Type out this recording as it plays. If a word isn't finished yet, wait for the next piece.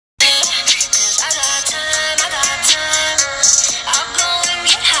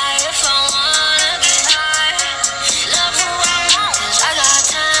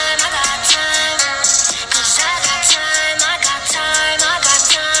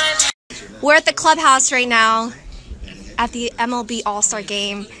We're at the clubhouse right now at the MLB All-Star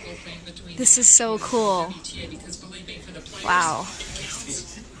game. This is so cool. Wow.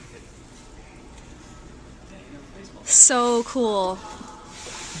 So cool.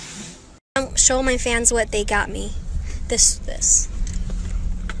 Show my fans what they got me. This.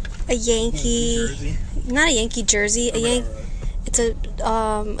 A Yankee, not a Yankee jersey, it's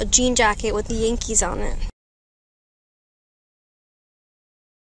a jean jacket with the Yankees on it.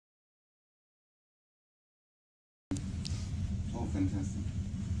 Oh, fantastic.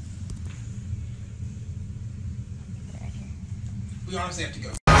 We honestly have to go.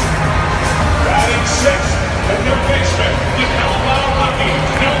 Batting sixth, the new baseman, the Colorado Rockies,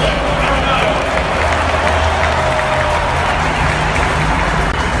 Nolan Arenado.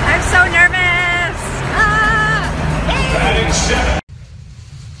 I'm so nervous! Batting seventh.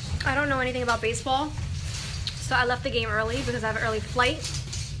 I don't know anything about baseball, so I left the game early because I have an early flight.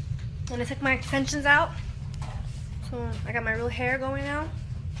 And I took my extensions out, so I got my real hair going now.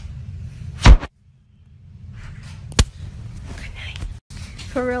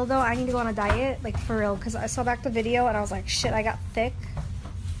 For real though, I need to go on a diet, like for real, because I saw back the video and I was like, shit, I got thick.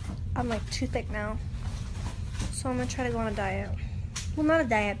 I'm like too thick now. So I'm gonna try to go on a diet. Well, not a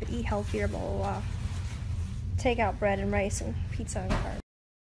diet, but eat healthier, blah, blah, blah. Take out bread and rice and pizza and carbs.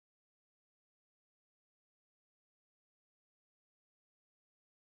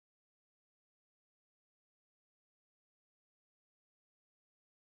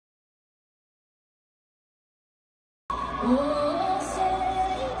 Oh.